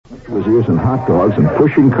his ears and hot dogs and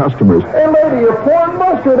pushing customers. Hey, lady, you're pouring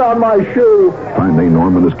mustard on my shoe. Finally,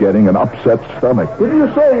 Norman is getting an upset stomach. Did you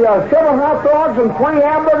say 7 hot dogs and 3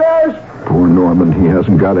 hamburgers? Poor Norman, he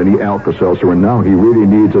hasn't got any Alka Seltzer, and now he really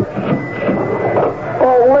needs it.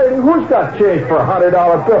 Oh, lady, who's got change for a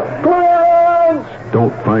 $100 bill? Clearance!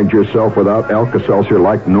 Don't find yourself without Alka Seltzer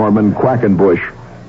like Norman Quackenbush.